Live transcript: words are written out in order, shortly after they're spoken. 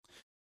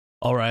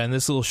All right, in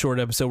this little short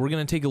episode, we're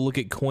going to take a look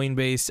at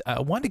Coinbase.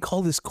 I wanted to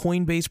call this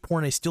Coinbase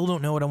porn. I still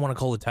don't know what I want to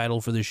call the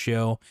title for this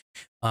show.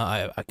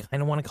 I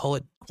kind of want to call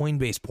it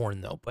Coinbase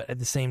porn, though. But at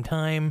the same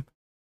time,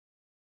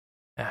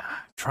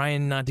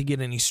 trying not to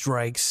get any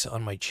strikes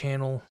on my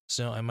channel.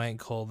 So I might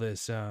call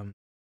this...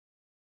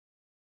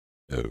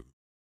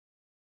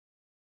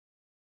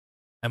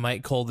 I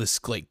might call this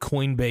like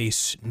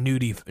Coinbase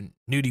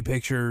nudie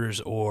pictures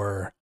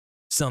or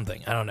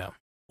something. I don't know.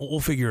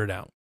 We'll figure it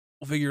out.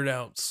 We'll figure it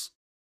out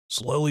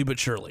slowly but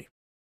surely.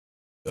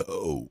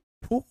 Oh,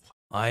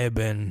 I have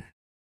been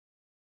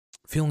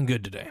feeling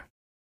good today.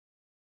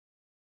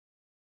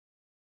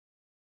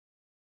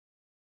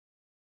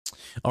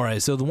 All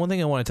right, so the one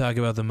thing I want to talk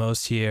about the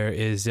most here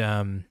is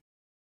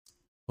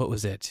what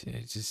was it?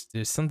 It's just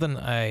there's something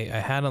I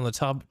had on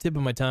the tip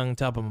of my tongue,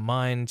 top of my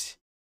mind.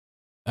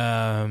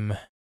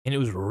 And it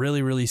was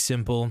really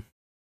simple.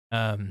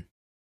 I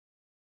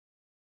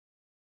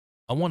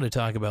want to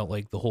talk about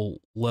like the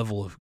whole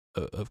level of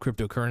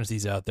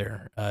cryptocurrencies out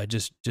there,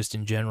 just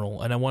in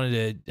general. And I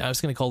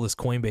was going to call this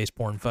Coinbase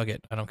porn. Fuck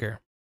it. I don't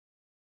care.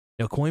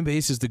 You know,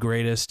 Coinbase is the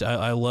greatest.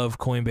 I love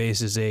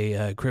Coinbase as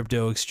a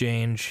crypto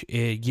exchange.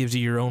 It gives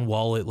you your own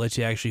wallet, lets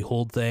you actually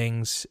hold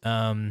things.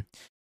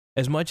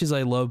 As much as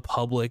I love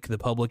the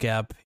public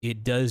app,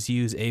 it does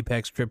use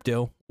Apex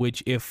Crypto,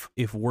 which if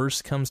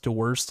worse comes to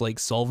worse, like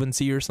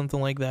solvency or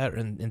something like that,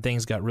 and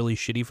things got really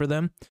shitty for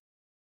them,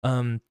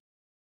 there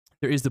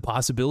is the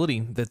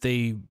possibility that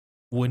they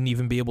wouldn't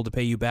even be able to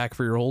pay you back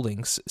for your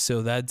holdings.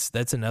 So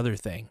that's another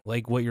thing.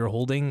 Like what you're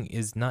holding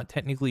is not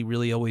technically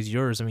really always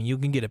yours. I mean, you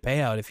can get a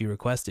payout if you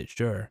request it,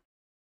 sure.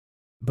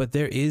 But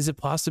there is a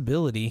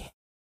possibility,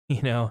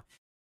 you know,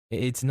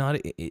 it's not,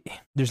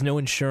 there's no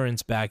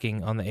insurance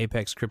backing on the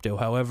Apex Crypto.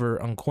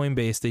 However, on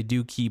Coinbase, they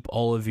do keep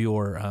all of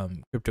your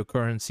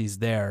cryptocurrencies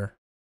there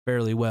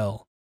fairly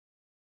well.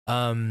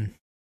 And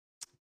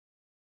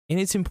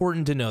it's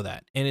important to know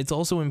that. And it's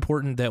also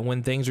important that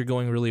when things are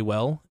going really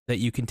well, that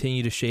you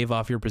continue to shave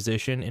off your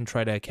position and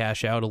try to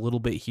cash out a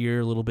little bit here,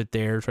 a little bit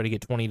there, try to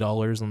get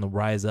 $20 on the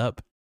rise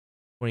up.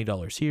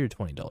 $20 here,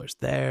 $20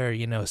 there,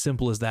 you know,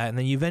 simple as that. And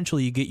then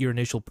eventually you get your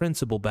initial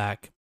principal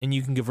back and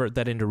you can convert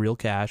that into real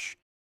cash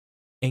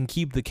and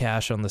keep the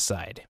cash on the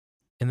side.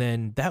 And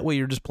then that way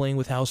you're just playing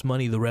with house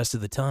money the rest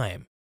of the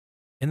time.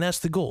 And that's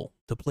the goal,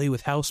 to play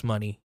with house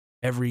money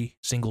every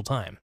single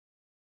time.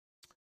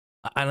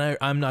 And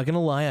I'm not going to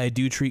lie, I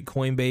do treat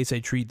Coinbase, I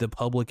treat the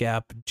public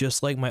app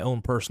just like my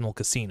own personal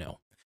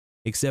casino.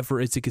 Except for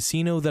it's a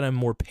casino that I'm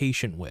more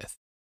patient with.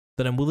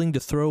 That I'm willing to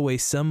throw away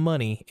some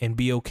money and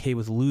be okay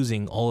with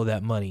losing all of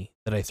that money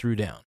that I threw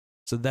down.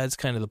 So that's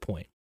kind of the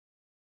point.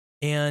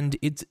 And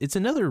it's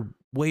another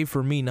way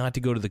for me not to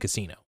go to the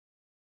casino.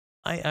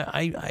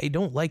 I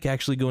don't like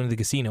actually going to the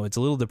casino. It's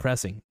a little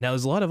depressing. Now,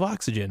 there's a lot of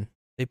oxygen.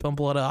 They pump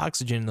a lot of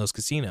oxygen in those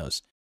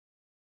casinos.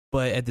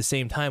 But at the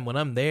same time, when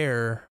I'm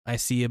there, I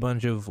see a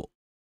bunch of,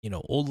 you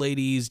know, old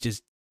ladies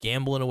just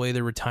gambling away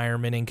their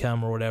retirement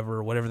income or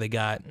whatever they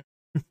got.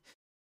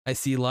 I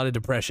see a lot of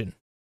depression.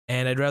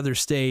 And I'd rather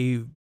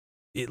stay,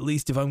 at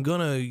least if I'm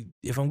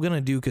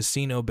gonna do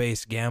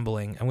casino-based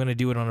gambling, I'm gonna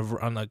do it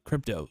on the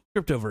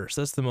cryptoverse.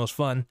 That's the most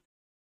fun.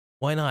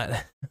 Why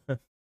not?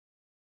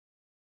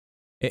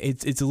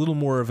 It's a little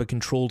more of a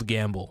controlled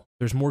gamble.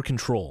 There's more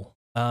control.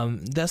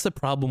 That's the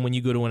problem when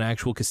you go to an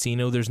actual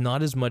casino. There's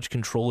not as much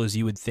control as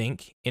you would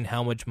think in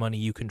how much money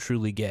you can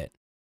truly get.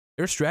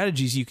 There are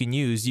strategies you can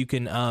use. You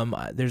can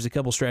there's a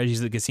couple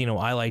strategies at the casino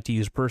I like to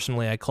use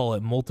personally. I call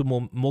it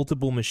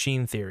multiple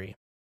machine theory.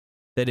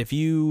 That if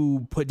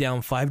you put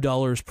down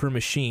 $5 per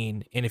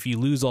machine, and if you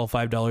lose all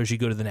 $5, you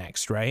go to the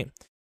next, right?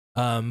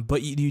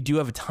 But you do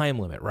have a time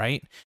limit,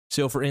 right?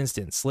 So for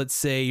instance, let's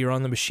say you're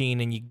on the machine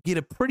and you get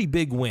a pretty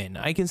big win.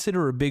 I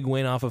consider a big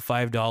win off of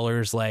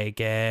 $5 like,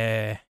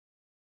 I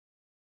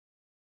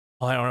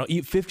don't know,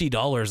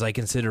 $50 I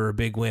consider a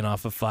big win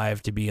off of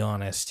 5, to be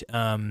honest.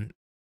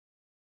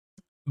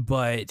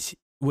 But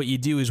what you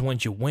do is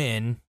once you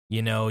win,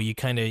 you know, you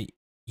gotta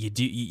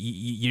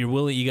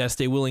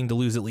stay willing to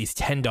lose at least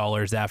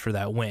 $10 after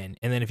that win.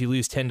 And then if you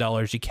lose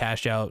 $10, you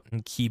cash out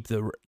and keep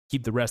the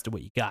rest of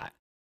what you got.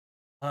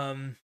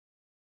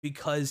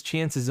 Because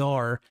chances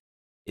are,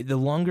 the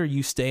longer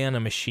you stay on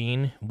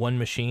one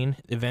machine,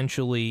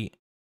 eventually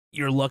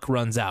your luck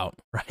runs out,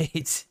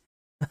 right?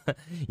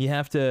 You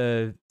have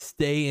to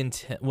stay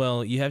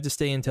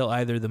until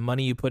either the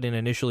money you put in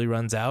initially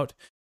runs out,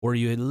 or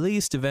you at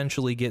least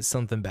eventually get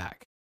something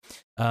back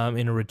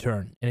in a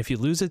return. And if you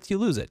lose it, you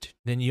lose it.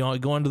 Then you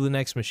go on to the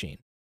next machine.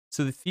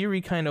 So the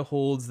theory kind of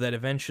holds that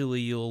eventually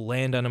you'll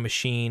land on a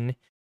machine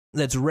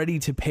that's ready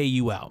to pay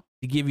you out,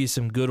 to give you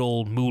some good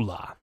old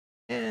moolah.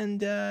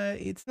 And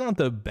it's not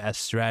the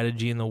best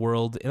strategy in the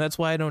world. And that's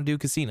why I don't do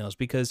casinos,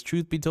 because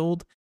truth be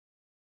told,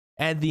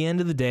 at the end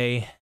of the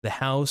day, the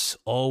house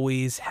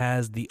always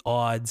has the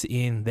odds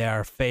in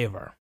their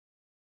favor.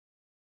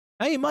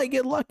 Now, you might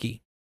get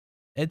lucky.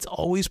 It's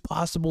always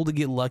possible to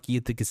get lucky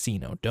at the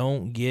casino.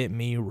 Don't get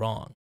me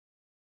wrong.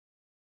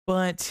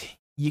 But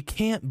you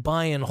can't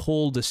buy and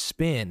hold a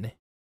spin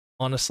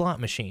on a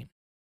slot machine.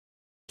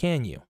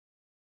 Can you?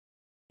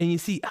 And you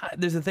see,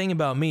 there's a thing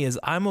about me is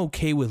I'm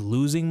okay with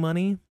losing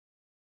money,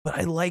 but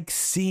I like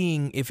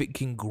seeing if it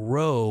can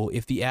grow,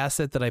 if the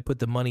asset that I put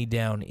the money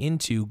down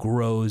into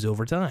grows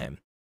over time.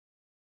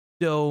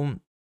 So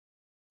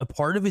a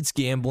part of it's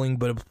gambling,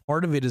 but a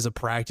part of it is a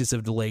practice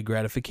of delayed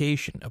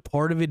gratification. A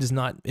part of it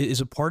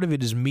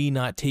is me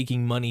not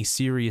taking money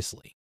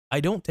seriously.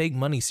 I don't take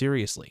money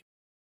seriously.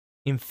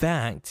 In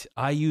fact,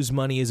 I use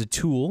money as a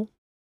tool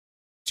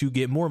to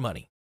get more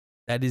money.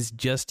 That is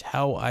just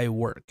how I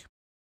work.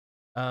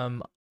 I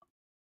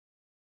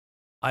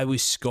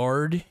was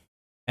scarred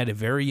at a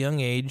very young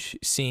age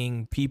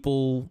seeing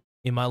people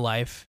in my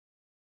life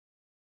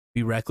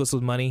be reckless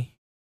with money,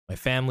 my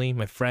family,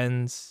 my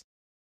friends,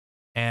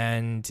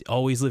 and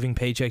always living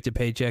paycheck to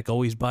paycheck,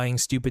 always buying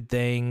stupid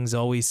things,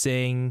 always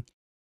saying,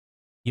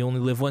 you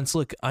only live once.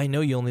 Look, I know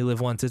you only live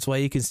once. That's why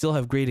you can still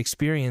have great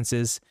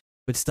experiences,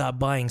 but stop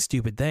buying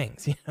stupid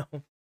things, you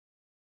know?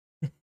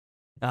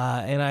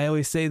 And I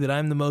always say that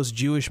I'm the most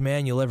Jewish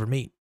man you'll ever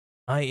meet.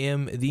 I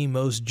am the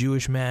most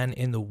Jewish man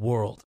in the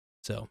world.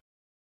 So,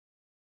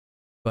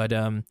 but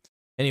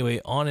anyway,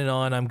 on and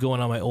on. I'm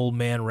going on my old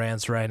man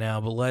rants right now,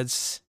 but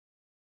let's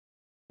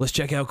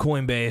check out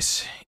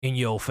Coinbase in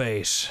your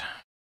face.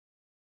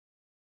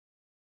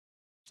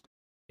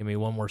 Give me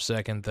one more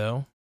second,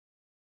 though.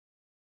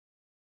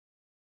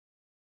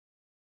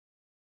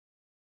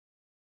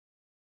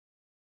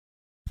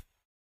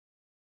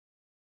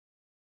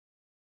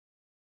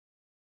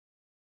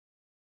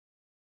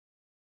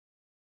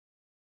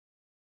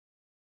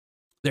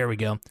 There we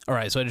go. All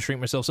right, so I had to shrink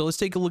myself. So let's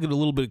take a look at a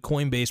little bit of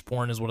Coinbase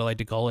porn, is what I like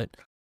to call it.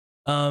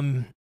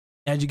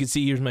 As you can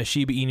see, here's my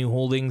Shiba Inu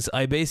holdings.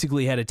 I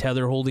basically had a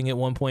Tether holding at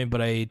one point, but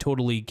I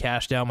totally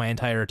cashed out my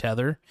entire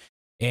Tether,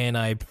 and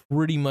I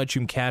pretty much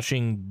am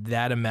cashing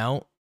that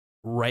amount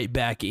right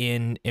back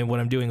in. And what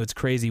I'm doing, what's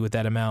crazy with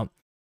that amount,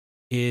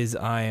 is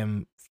I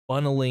am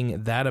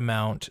funneling that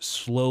amount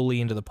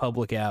slowly into the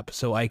public app,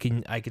 so I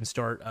can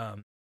start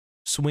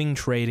swing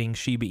trading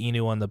Shiba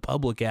Inu on the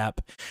public app.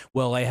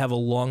 Well, I have a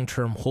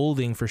long-term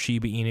holding for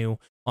Shiba Inu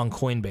on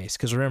Coinbase,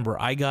 because remember,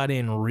 I got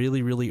in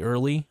really, really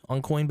early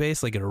on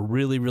Coinbase, like at a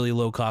really, really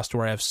low cost,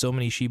 where I have so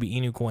many Shiba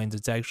Inu coins,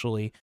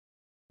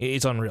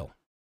 it's unreal.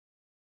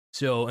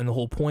 So, and the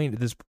whole point of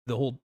this,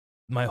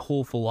 my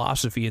whole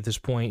philosophy at this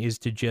point is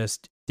to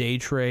just day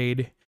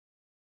trade,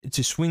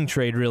 to swing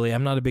trade, really.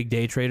 I'm not a big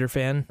day trader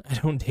fan. I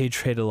don't day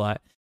trade a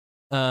lot.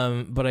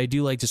 But I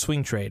do like to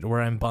swing trade,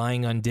 where I'm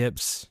buying on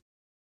dips,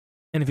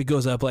 and if it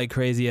goes up like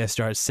crazy, I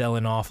start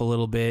selling off a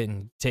little bit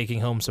and taking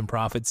home some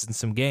profits and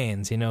some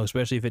gains, you know,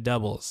 especially if it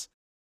doubles.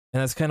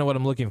 And that's kind of what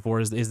I'm looking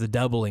for, is the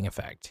doubling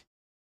effect.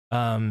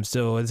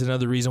 So it's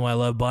another reason why I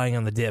love buying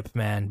on the dip,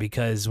 man,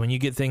 because when you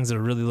get things that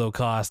are really low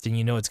cost and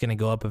you know it's going to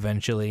go up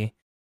eventually,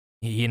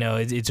 you know,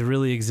 it's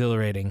really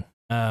exhilarating.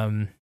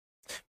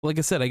 Like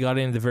I said, I got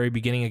in at the very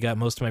beginning. I got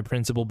most of my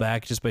principal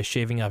back just by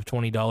shaving off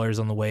 $20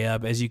 on the way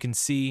up. As you can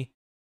see,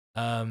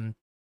 if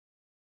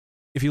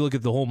you look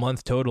at the whole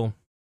month total,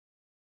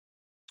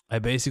 I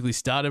basically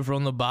started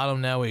from the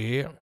bottom. Now we're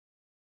here.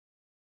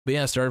 But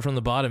yeah, I started from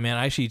the bottom, man.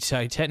 I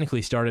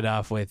technically started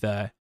off with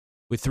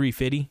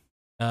 350.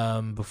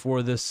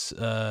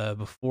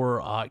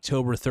 Before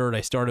October 3rd,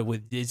 I started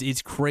with,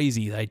 it's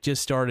crazy. I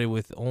just started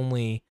with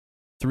only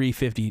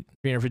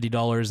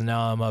 $350, and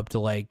now I'm up to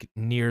like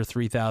near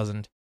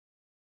 3,000.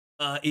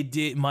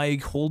 My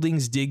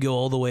holdings did go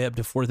all the way up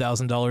to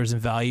 $4,000 in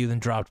value, then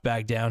dropped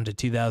back down to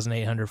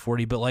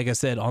 2,840. But like I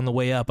said, on the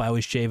way up, I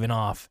was shaving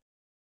off.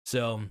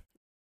 So,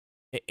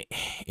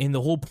 in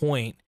the whole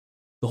point,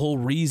 the whole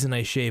reason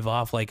I shave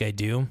off like I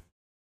do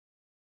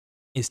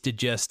is to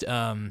just,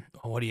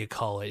 what do you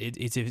call it?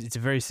 It's a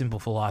very simple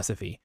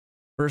philosophy.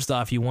 First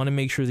off, you want to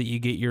make sure that you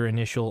get your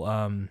initial,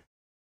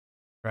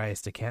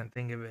 Christ, I can't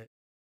think of it.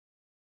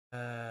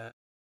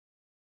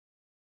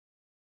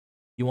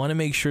 You want to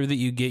make sure that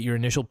you get your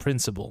initial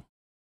principal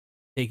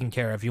taken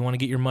care of. You want to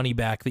get your money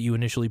back that you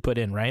initially put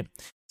in, right?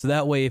 So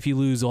that way, if you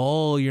lose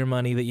all your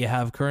money that you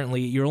have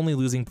currently, you're only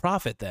losing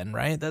profit then,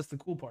 right? That's the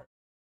cool part.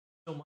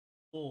 So my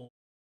goal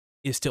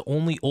is to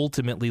only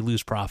ultimately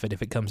lose profit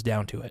if it comes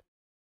down to it.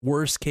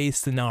 Worst case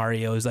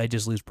scenario is I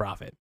just lose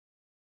profit.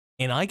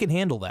 And I can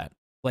handle that.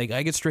 Like,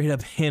 I could straight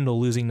up handle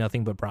losing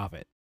nothing but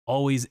profit.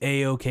 Always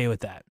A-okay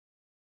with that.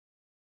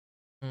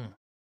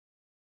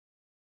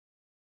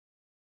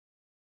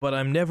 But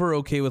I'm never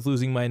okay with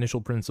losing my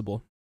initial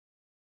principal.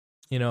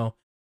 You know,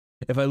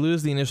 if I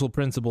lose the initial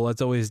principal,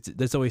 that's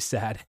always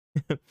sad.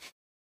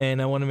 And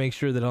I want to make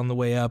sure that on the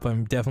way up,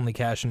 I'm definitely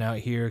cashing out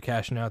here,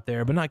 cashing out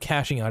there, but not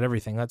cashing out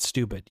everything. That's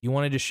stupid. You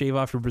want to just shave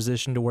off your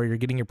position to where you're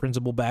getting your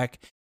principal back.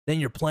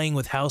 Then you're playing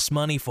with house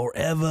money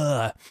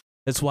forever.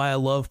 That's why I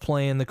love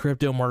playing the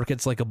crypto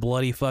markets like a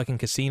bloody fucking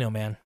casino,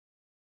 man.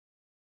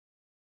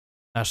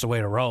 That's the way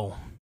to roll.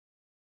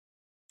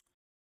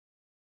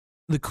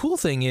 The cool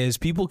thing is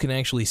people can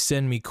actually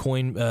send me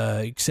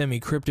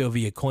crypto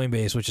via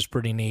Coinbase, which is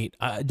pretty neat.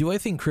 Do I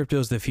think crypto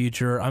is the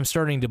future? I'm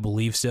starting to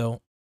believe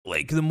so.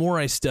 Like, the more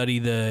I study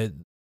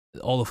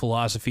all the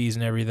philosophies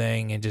and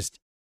everything, and just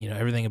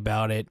everything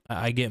about it.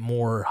 I get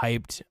more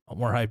hyped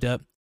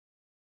up.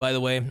 By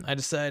the way, I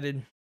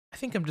decided I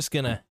think I'm just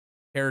gonna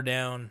tear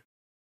down.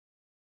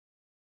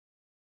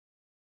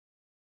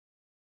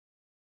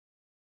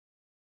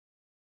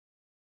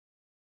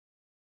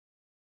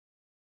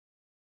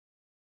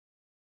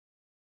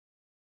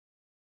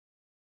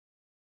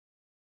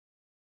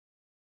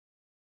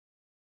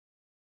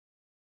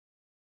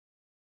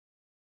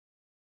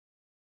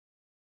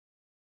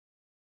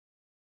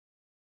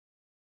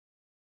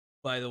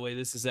 By the way,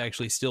 this is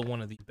actually still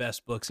one of the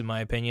best books in my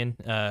opinion.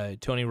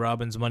 Tony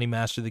Robbins' Money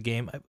Master the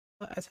Game. I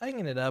was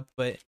hanging it up,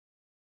 but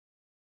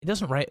it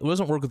doesn't work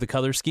with the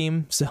color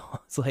scheme, so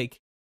it's like,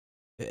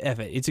 F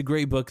it. It's a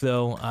great book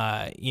though.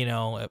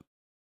 I'm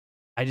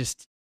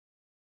just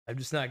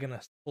not gonna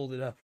hold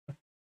it up.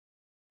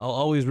 I'll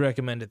always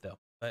recommend it though.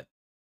 But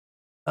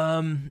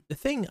the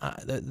thing,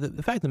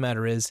 the fact of the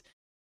matter is,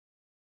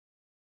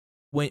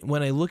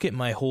 when I look at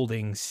my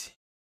holdings,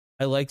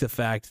 I like the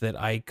fact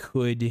that I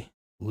could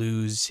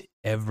lose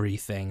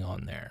everything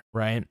on there,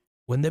 right?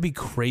 Wouldn't that be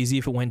crazy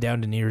if it went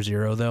down to near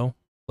zero though?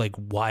 Like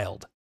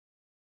wild.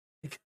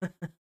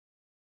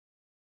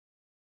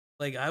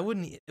 Like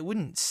it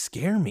wouldn't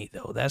scare me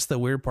though. That's the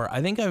weird part.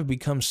 I think I've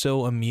become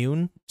so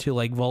immune to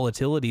like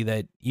volatility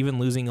that even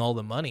losing all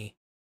the money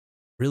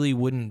really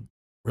wouldn't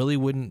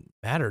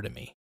matter to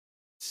me.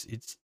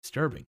 It's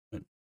disturbing.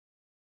 But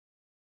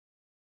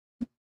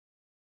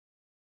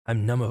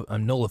I'm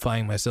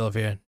nullifying myself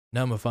here.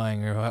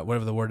 Numbifying or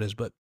whatever the word is,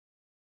 but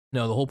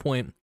no, the whole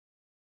point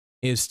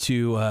is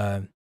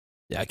to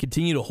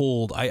continue to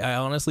hold. I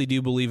honestly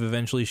do believe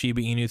eventually Shiba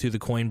Inu, through the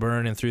coin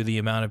burn and through the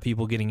amount of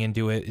people getting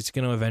into it, it's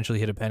going to eventually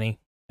hit a penny.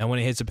 And when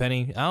it hits a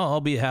penny,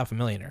 I'll be half a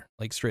millionaire,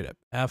 like straight up,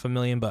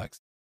 $500,000,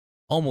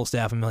 almost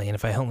 $500,000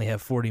 if I only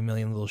have 40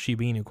 million little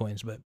Shiba Inu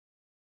coins. But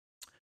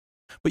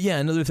yeah,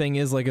 another thing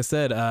is, like I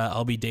said,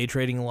 I'll be day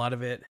trading a lot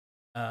of it.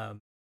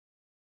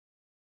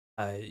 Like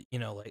I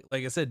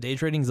said, day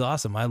trading is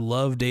awesome. I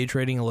love day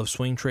trading. I love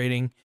swing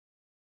trading.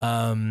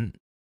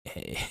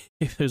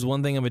 If there's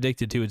one thing I'm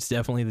addicted to, it's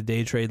definitely the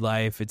day trade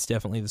life. It's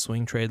definitely the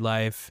swing trade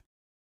life.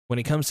 When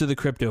it comes to the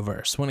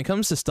cryptoverse, when it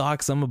comes to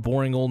stocks, I'm a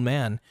boring old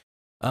man.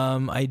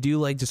 I do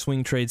like to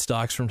swing trade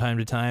stocks from time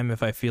to time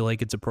if I feel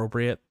like it's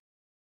appropriate.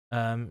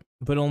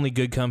 But only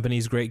good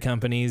companies, great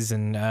companies,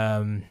 and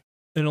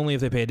only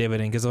if they pay a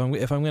dividend. Because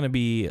if I'm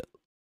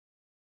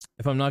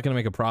not going to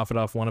make a profit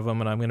off one of them,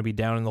 and I'm going to be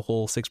down in the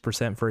whole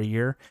 6% for a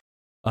year,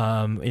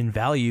 in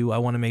value, I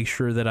want to make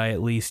sure that I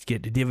at least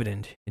get a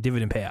dividend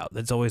payout.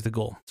 That's always the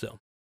goal. So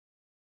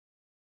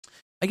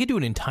I could do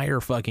an entire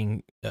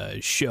fucking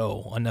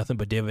show on nothing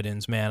but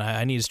dividends, man.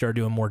 I need to start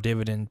doing more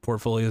dividend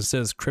portfolios. It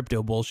says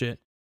crypto bullshit.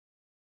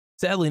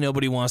 Sadly,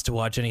 nobody wants to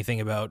watch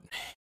anything about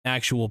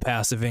actual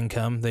passive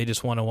income. They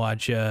just want to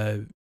watch,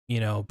 people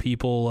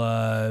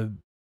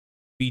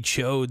be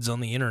chodes on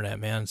the internet,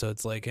 man. So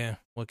it's like,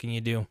 what can you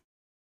do?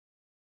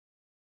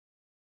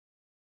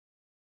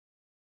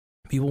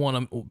 People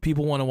want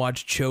to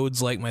watch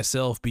chodes like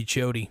myself be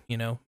chody,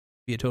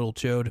 be a total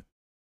chode.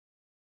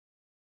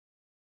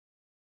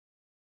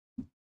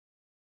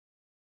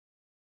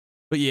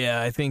 But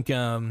yeah, I think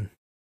we're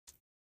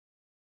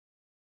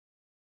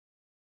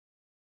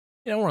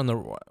on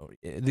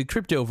the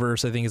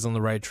cryptoverse. I think is on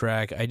the right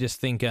track. I just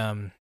think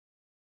with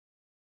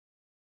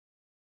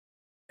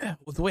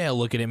the way I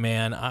look at it,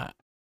 man,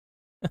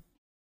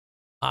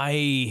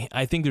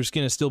 I think there's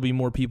going to still be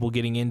more people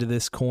getting into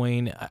this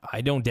coin.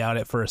 I don't doubt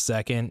it for a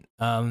second.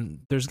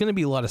 There's going to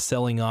be a lot of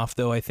selling off,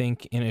 though, I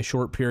think, in a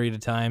short period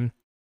of time.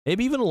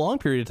 Maybe even a long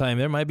period of time.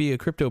 There might be a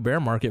crypto bear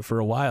market for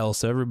a while,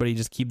 so everybody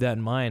just keep that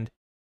in mind.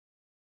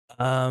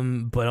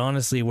 But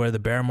honestly, where the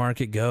bear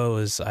market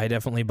goes, I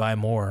definitely buy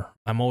more.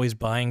 I'm always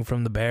buying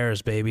from the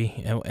bears,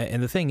 baby.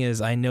 And the thing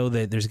is, I know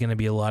that there's going to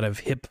be a lot of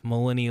hip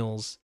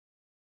millennials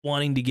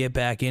wanting to get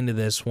back into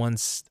this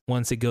once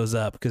it goes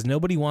up, because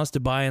nobody wants to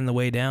buy on the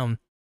way down,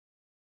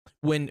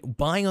 when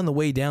buying on the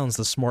way down is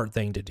the smart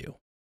thing to do.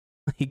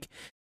 Like,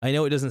 I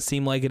know it doesn't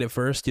seem like it at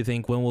first. You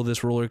think, when will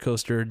this roller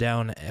coaster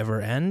down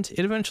ever end?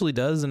 It eventually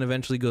does, and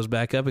eventually goes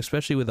back up,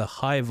 especially with a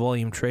high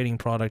volume trading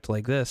product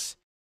like this,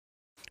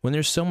 when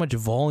there's so much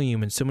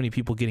volume and so many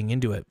people getting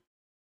into it.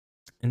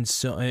 And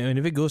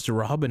if it goes to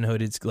Robinhood,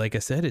 it's, like I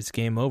said, it's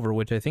game over,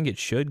 which I think it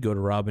should go to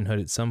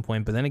Robinhood at some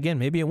point. But then again,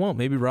 maybe it won't.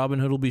 Maybe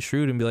Robinhood will be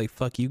shrewd and be like,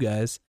 fuck you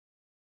guys.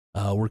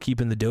 We're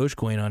keeping the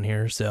Dogecoin on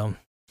here. So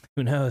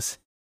who knows?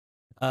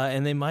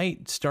 And they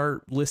might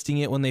start listing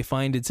it when they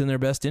find it's in their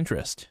best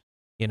interest.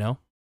 Who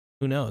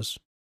knows?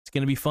 It's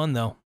going to be fun,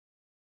 though.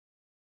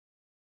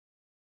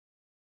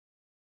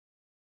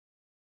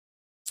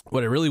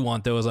 What I really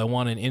want, though, is I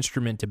want an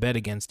instrument to bet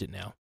against it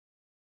now.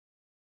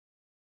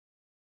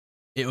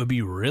 It would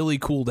be really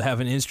cool to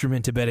have an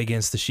instrument to bet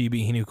against the Shiba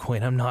Inu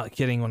coin. I'm not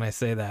kidding when I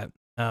say that.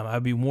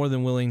 I'd be more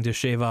than willing to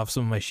shave off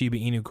some of my Shiba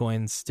Inu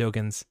coins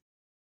tokens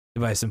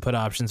to buy some put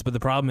options. But the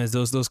problem is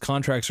those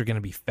contracts are going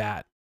to be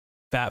fat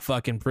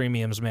fucking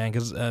premiums, man,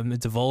 because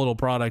it's a volatile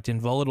product.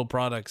 And volatile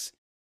products,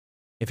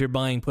 if you're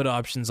buying put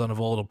options on a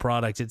volatile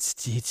product,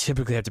 you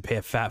typically have to pay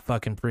a fat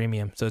fucking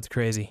premium. So it's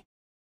crazy.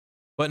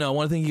 But no, I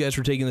want to thank you guys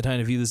for taking the time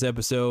to view this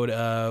episode.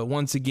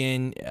 Once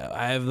again,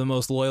 I have the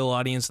most loyal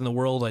audience in the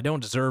world. I don't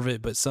deserve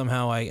it, but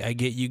somehow I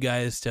get you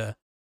guys to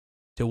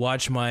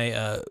watch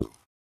my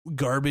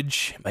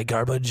garbage. And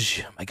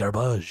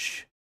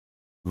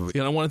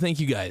I want to thank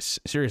you guys,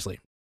 seriously.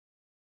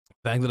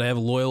 The fact that I have a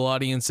loyal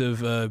audience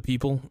of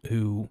people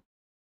who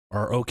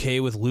are okay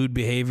with lewd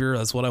behavior,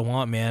 that's what I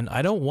want, man.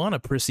 I don't want a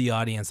prissy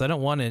audience. I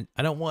don't want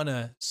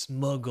a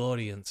smug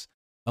audience.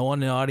 I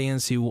want an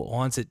audience who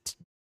wants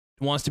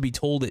to be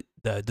told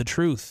the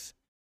truth.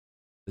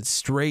 It's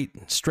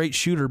straight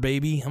shooter,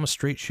 baby. I'm a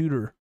straight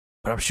shooter,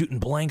 but I'm shooting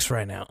blanks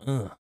right now.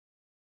 Ugh.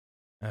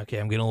 Okay,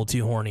 I'm getting a little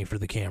too horny for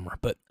the camera.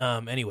 But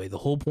anyway, the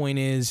whole point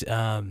is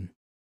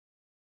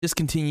just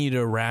continue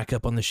to rack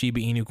up on the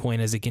Shiba Inu coin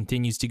as it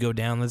continues to go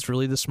down. That's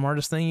really the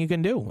smartest thing you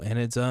can do, and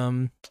it's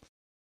the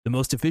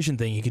most efficient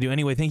thing you can do.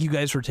 Anyway, thank you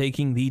guys for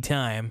taking the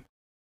time,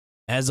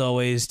 as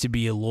always, to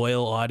be a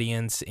loyal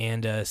audience,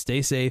 and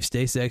stay safe,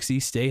 stay sexy,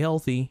 stay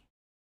healthy,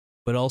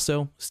 but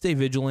also stay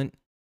vigilant.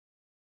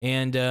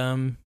 And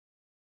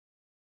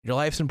your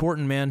life's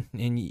important, man,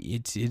 and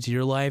it's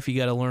your life. You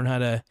got to learn how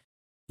to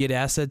get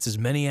assets, as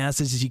many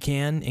assets as you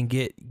can, and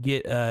get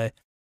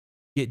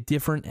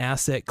different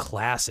asset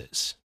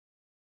classes.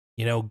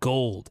 You know,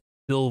 gold,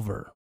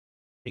 silver,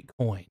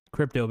 Bitcoin,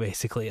 crypto,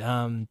 basically.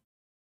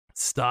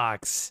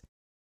 Stocks.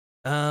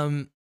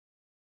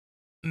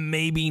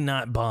 Maybe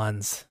not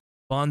bonds.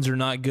 Bonds are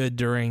not good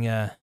during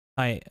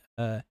high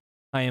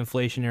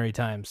inflationary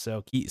times.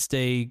 So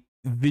stay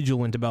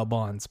vigilant about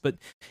bonds, but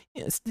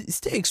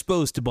stay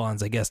exposed to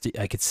bonds. I guess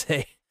I could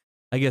say.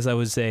 I guess I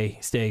would say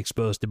stay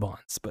exposed to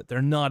bonds, but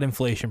they're not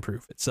inflation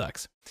proof. It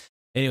sucks.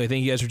 Anyway,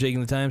 thank you guys for taking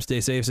the time.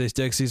 Stay safe, stay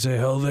sexy, stay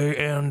healthy,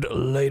 and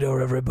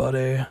later,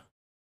 everybody.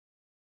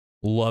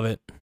 Love it.